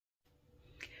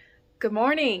Good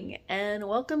morning and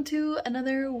welcome to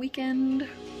another weekend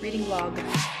reading vlog.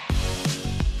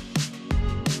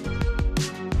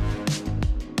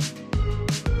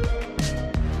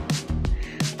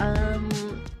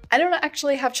 I don't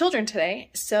actually have children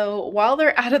today, so while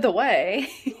they're out of the way,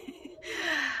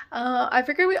 I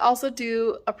figured we also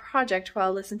do a project while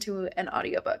I listen to an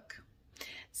audiobook.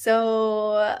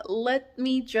 So let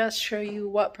me just show you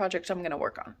what project I'm gonna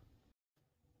work on.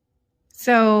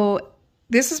 So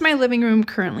this is my living room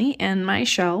currently and my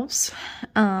shelves.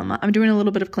 I'm doing a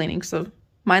little bit of cleaning, so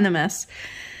mind the mess.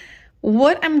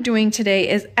 What I'm doing today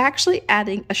is actually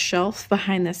adding a shelf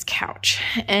behind this couch.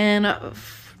 And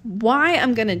why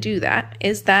I'm gonna do that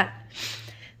is that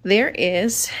there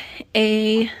is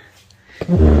a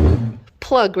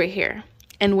plug right here.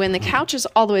 And when the couch is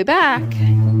all the way back,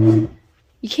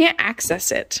 you can't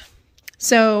access it.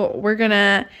 So we're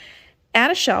gonna add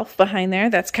a shelf behind there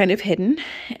that's kind of hidden.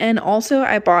 And also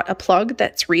I bought a plug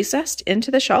that's recessed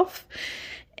into the shelf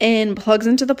and plugs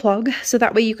into the plug, so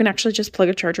that way you can actually just plug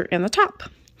a charger in the top.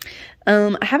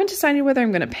 I haven't decided whether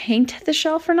I'm going to paint the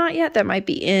shelf or not yet. That might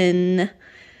be in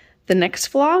the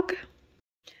next vlog,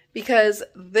 because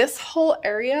this whole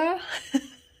area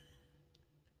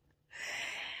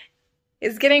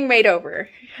is getting made over.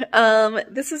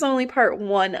 This is only part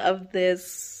one of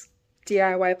this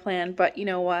DIY plan, but you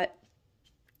know what?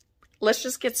 Let's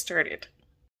just get started.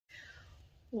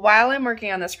 While I'm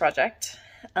working on this project,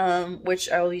 which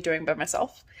I will be doing by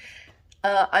myself,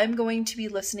 I'm going to be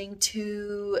listening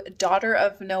to Daughter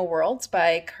of No Worlds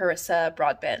by Carissa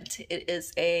Broadbent. It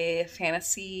is a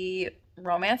fantasy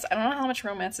romance. I don't know how much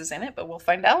romance is in it, but we'll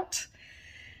find out.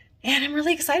 And I'm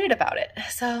really excited about it.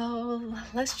 So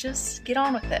let's just get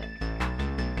on with it.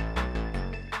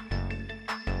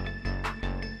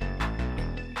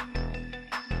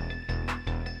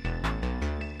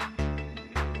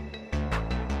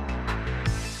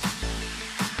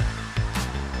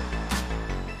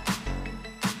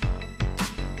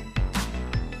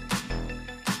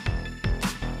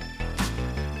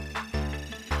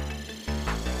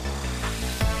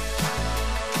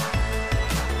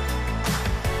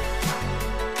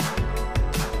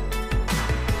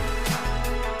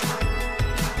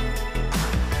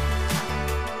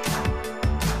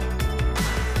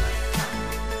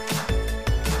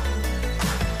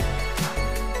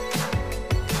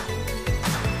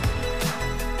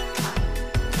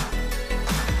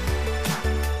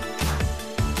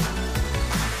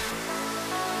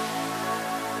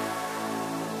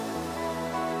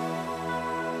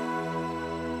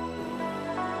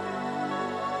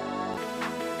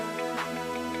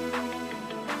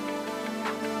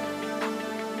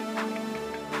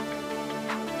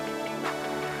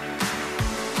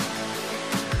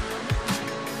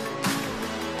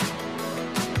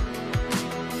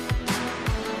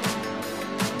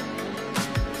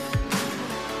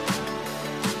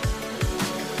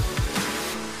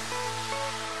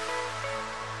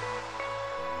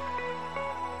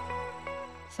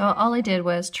 So all I did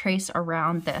was trace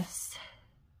around this.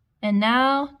 And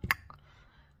now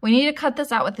we need to cut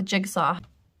this out with the jigsaw.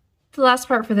 The last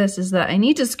part for this is that I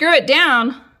need to screw it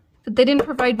down, but they didn't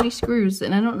provide me screws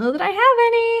and I don't know that I have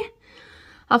any.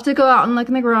 I'll have to go out and look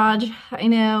in the garage. I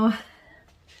know.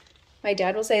 My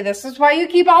dad will say, "This is why you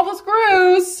keep all the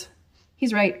screws."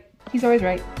 He's right. He's always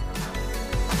right.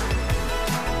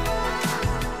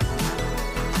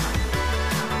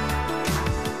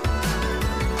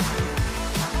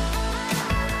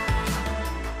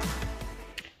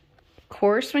 Of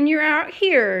course, when you're out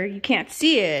here, you can't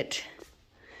see it,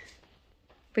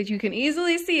 but you can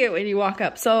easily see it when you walk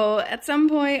up. So at some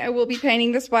point I will be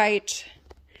painting this white.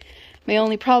 My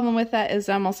only problem with that is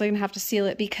I'm also gonna have to seal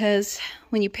it, because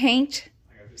when you paint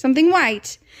something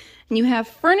white and you have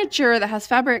furniture that has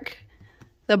fabric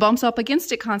that bumps up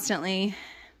against it constantly,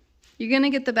 you're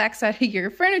gonna get the backside of your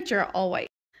furniture all white.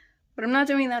 But I'm not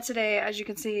doing that today. As you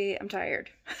can see, I'm tired.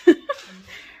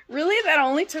 Really, that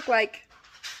only took like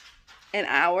an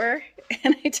hour,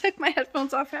 and I took my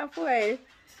headphones off halfway,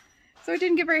 so I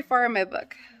didn't get very far in my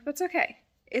book. But it's okay.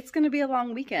 It's gonna be a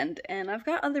long weekend and I've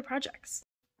got other projects.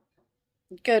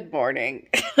 Good morning.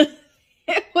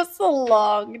 It was a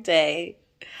long day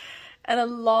and a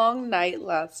long night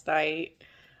last night.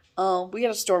 We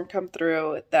had a storm come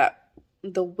through that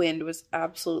the wind was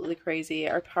absolutely crazy.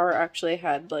 Our power actually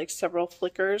had like several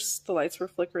flickers. The lights were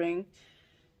flickering.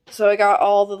 So I got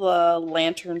all the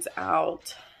lanterns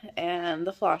out and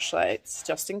the flashlights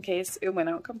just in case it went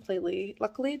out completely.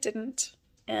 Luckily it didn't,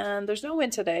 and there's no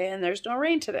wind today and there's no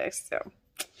rain today. So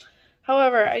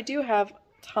however, I do have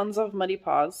tons of muddy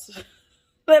paws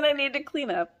that I need to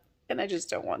clean up, and I just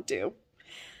don't want to.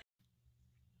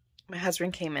 my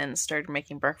husband came in and started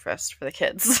making breakfast for the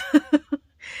kids.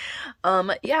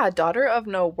 Yeah, Daughter of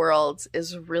No Worlds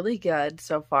is really good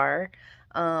so far.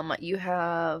 You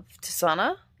have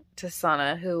Tisana,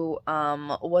 who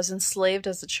was enslaved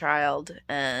as a child,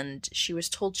 and she was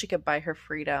told she could buy her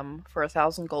freedom for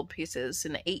 1,000 gold pieces,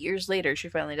 and 8 years later she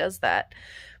finally does that.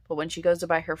 But when she goes to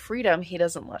buy her freedom, he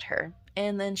doesn't let her,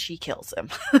 and then she kills him.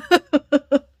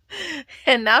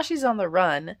 And now she's on the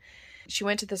run. She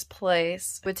went to this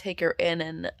place, would take her in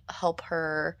and help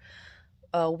her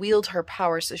wield her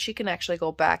power so she can actually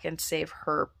go back and save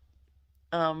her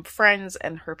friends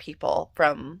and her people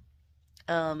from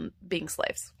being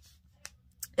slaves.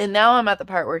 And now I'm at the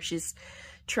part where she's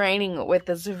training with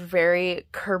this very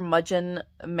curmudgeon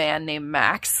man named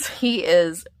Max. He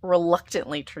is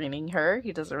reluctantly training her.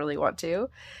 He doesn't really want to.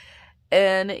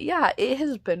 And yeah, it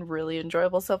has been really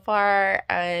enjoyable so far.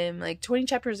 I'm like 20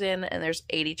 chapters in, and there's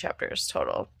 80 chapters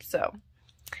total. So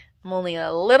I'm only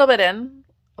a little bit in,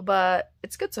 but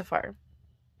it's good so far.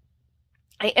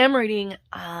 I am reading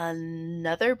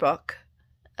another book,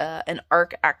 an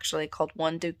arc actually, called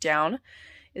One Duke Down.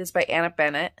 It is by Anna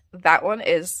Bennett. That one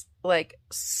is like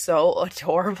so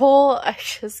adorable. I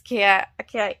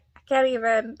can't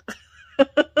even.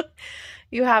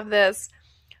 You have this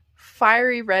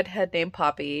fiery redhead named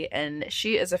Poppy, and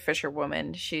she is a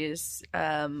fisherwoman. She's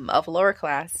of lower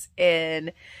class,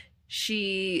 and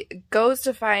she goes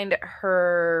to find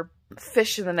her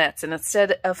fish in the nets, and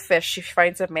instead of fish she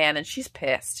finds a man, and she's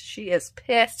pissed. She is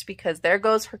pissed because there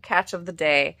goes her catch of the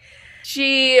day.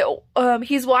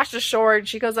 He's washed ashore, and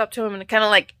she goes up to him and kind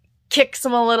of like kicks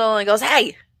him a little and goes,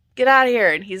 "Hey, get out of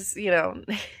here." And he's, you know,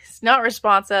 he's not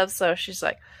responsive, so she's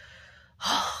like,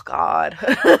 oh God.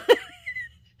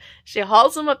 She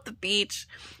hauls him up the beach,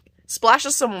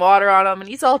 splashes some water on him, and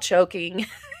he's all choking.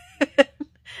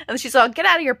 And she's all, "Get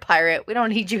out of here, pirate. We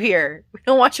don't need you here. We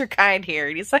don't want your kind here."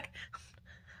 And he's like,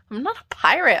 "I'm not a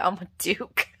pirate. I'm a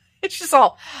duke." And she's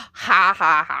all, "Ha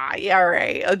ha ha. Yeah,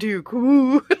 right. A duke.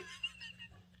 Woo."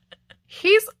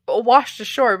 He's washed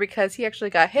ashore because he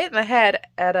actually got hit in the head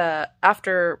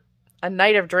after a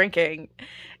night of drinking.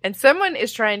 And someone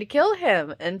is trying to kill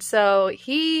him. And so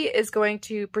he is going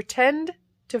to pretend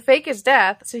to fake his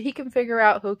death so he can figure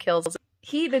out who kills him.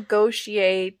 He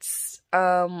negotiates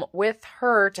with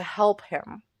her to help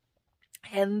him.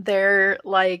 And they're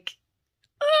like,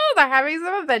 oh, they're having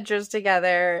some adventures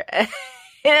together.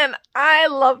 And I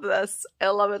love this.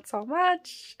 I love it so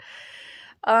much.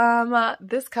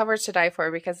 This cover's to die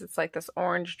for because it's like this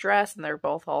orange dress and they're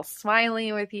both all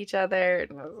smiling with each other.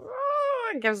 And,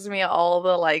 it gives me all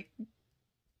the like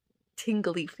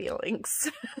tingly feelings.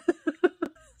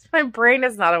 My brain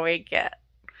is not awake yet.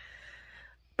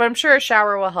 But I'm sure a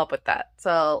shower will help with that.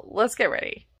 So let's get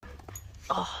ready.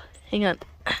 Oh, hang on.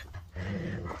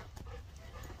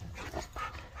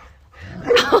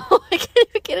 Oh, I can't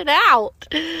even get it out.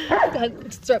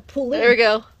 Gotta start pulling. There we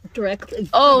go. Directly.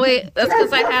 Oh, wait. That's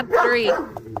because I had 3.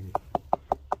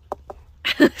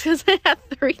 Because I had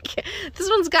 3. This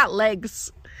one's got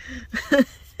legs.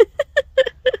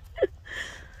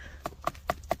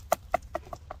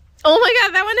 Oh my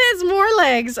God, that one has more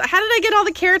legs. How did I get all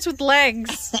the carrots with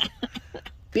legs?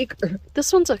 Bigger.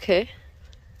 This one's okay.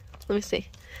 Let me see.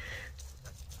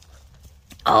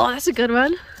 Oh, that's a good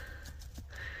one.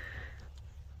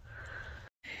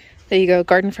 There you go,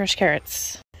 garden fresh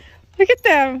carrots. Look at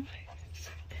them.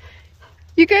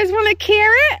 You guys want a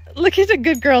carrot? Look at the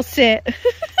good girl sit.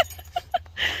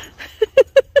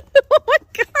 Oh my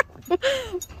God.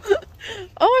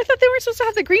 Oh, I thought they were supposed to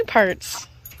have the green parts.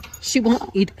 She won't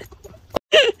eat it.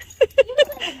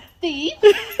 See?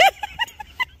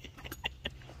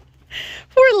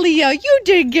 Poor Leo, you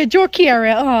did get your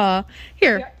carrot, huh?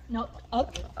 Here. No. Oh.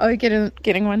 Oh, you're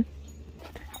getting one.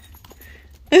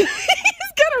 He's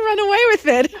gonna run away with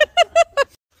it.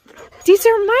 These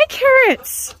are my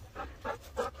carrots.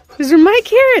 These are my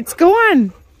carrots. Go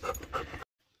on.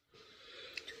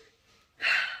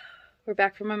 We're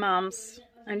back from my mom's.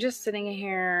 I'm just sitting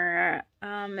here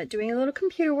doing a little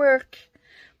computer work.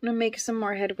 I'm going to make some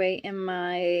more headway in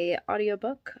my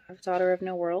audiobook of Daughter of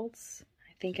No Worlds.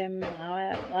 I think I'm now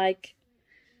at like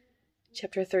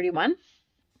chapter 31.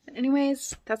 But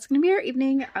anyways, that's going to be our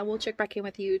evening. I will check back in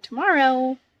with you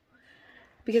tomorrow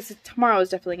because tomorrow is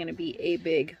definitely going to be a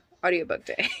big audiobook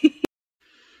day.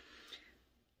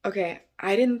 Okay,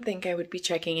 I didn't think I would be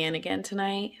checking in again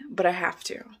tonight, but I have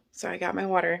to. So I got my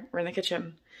water. We're in the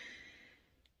kitchen.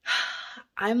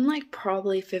 I'm like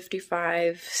probably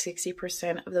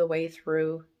 55-60% of the way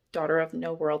through Daughter of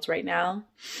No Worlds right now.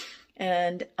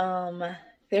 And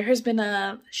there has been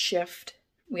a shift.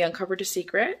 We uncovered a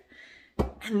secret.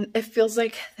 And it feels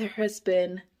like there has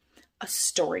been a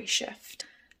story shift,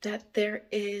 that there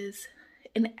is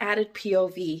an added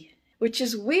POV, which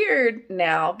is weird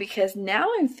now because now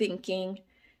I'm thinking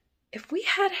if we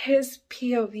had his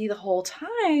POV the whole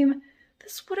time,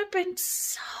 this would have been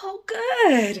so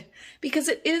good because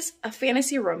it is a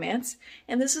fantasy romance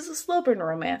and this is a slow burn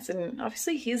romance and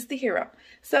obviously he's the hero.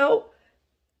 So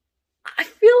I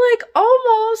feel like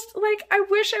almost like I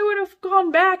wish I would have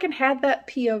gone back and had that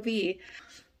POV.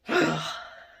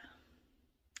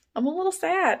 I'm a little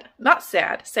sad. Not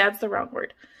sad. Sad's the wrong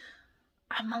word.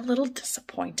 I'm a little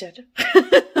disappointed.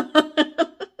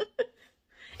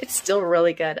 It's still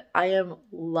really good. I am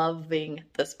loving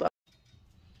this book.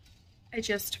 I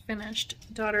just finished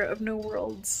Daughter of No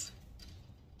Worlds.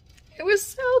 It was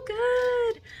so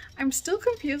good. I'm still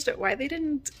confused at why they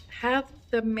didn't have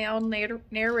the male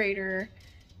narrator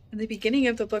in the beginning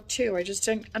of the book too. I just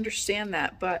didn't understand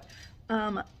that. But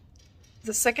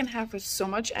the second half was so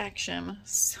much action,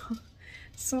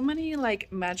 so many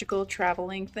like magical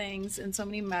traveling things and so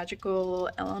many magical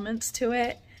elements to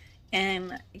it.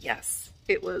 And yes,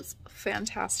 it was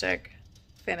fantastic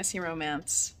fantasy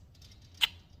romance.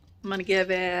 I'm gonna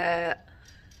give it,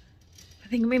 I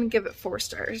think I'm gonna give it 4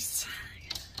 stars.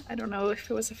 I don't know if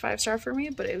it was a 5-star for me,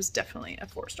 but it was definitely a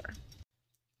 4-star.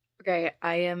 Okay,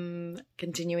 I am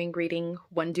continuing reading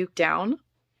One Duke Down.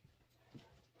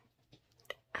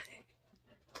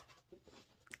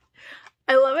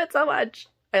 I love it so much.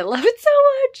 I love it so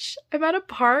much. I'm at a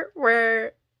part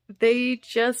where they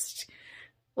just,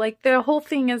 like, the whole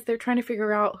thing is they're trying to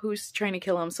figure out who's trying to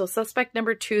kill him. So suspect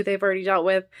number 2 they've already dealt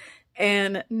with.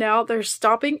 And now they're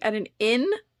stopping at an inn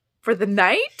for the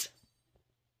night.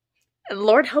 And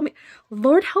Lord help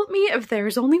me if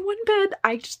there's only one bed.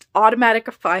 I just automatic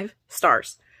 5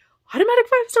 stars. Automatic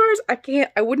 5 stars.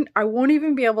 I won't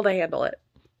even be able to handle it.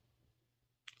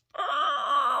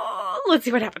 Oh, let's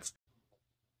see what happens.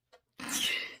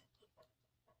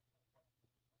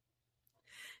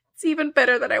 It's even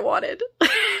better than I wanted.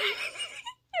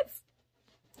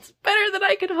 It's better than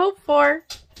I could hope for.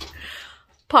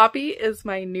 Poppy is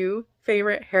my new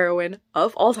favorite heroine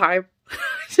of all time.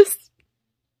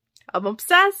 I'm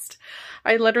obsessed.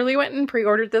 I literally went and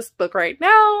pre-ordered this book right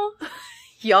now.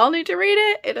 Y'all need to read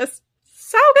it. It is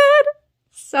so good.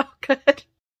 So good.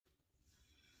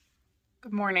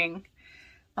 Good morning.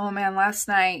 Oh man, last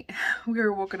night we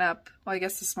were woken up, well I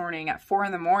guess this morning at 4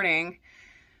 in the morning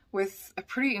with a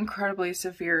pretty incredibly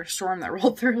severe storm that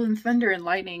rolled through and thunder and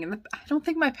lightning. And I don't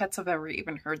think my pets have ever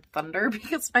even heard thunder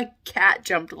because my cat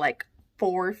jumped like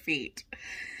 4 feet.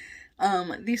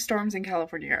 These storms in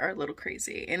California are a little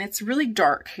crazy and it's really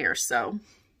dark here, so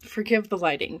forgive the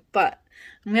lighting, but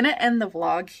I'm gonna end the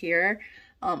vlog here.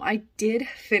 I did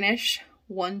finish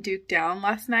One Duke Down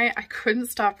last night. I couldn't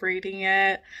stop reading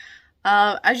it.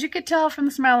 As you could tell from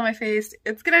the smile on my face,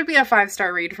 it's gonna be a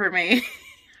 5-star read for me.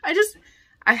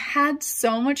 I had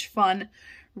so much fun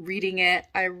reading it.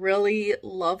 I really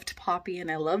loved Poppy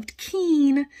and I loved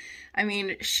Keen. I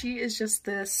mean, she is just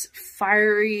this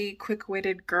fiery,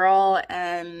 quick-witted girl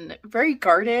and very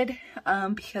guarded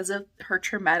because of her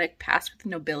traumatic past with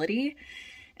nobility.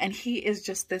 And he is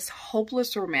just this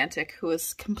hopeless romantic who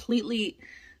is completely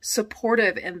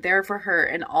supportive and there for her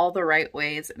in all the right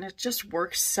ways. And it just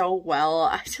works so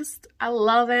well. I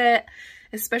love it.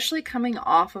 Especially coming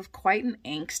off of quite an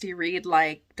angsty read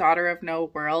like Daughter of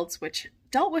No Worlds, which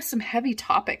dealt with some heavy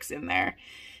topics in there.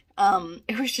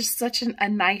 It was just such a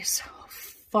nice,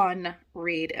 fun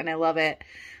read, and I love it.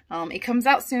 It comes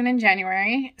out soon in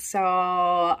January, so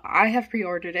I have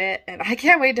pre-ordered it, and I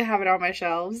can't wait to have it on my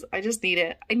shelves. I just need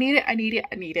it. I need it. I need it.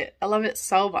 I need it. I love it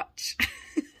so much.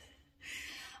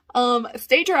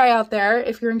 Stay dry out there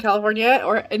if you're in California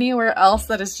or anywhere else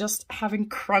that is just having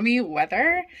crummy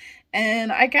weather.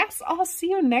 And I guess I'll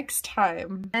see you next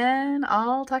time. And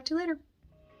I'll talk to you later.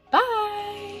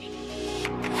 Bye!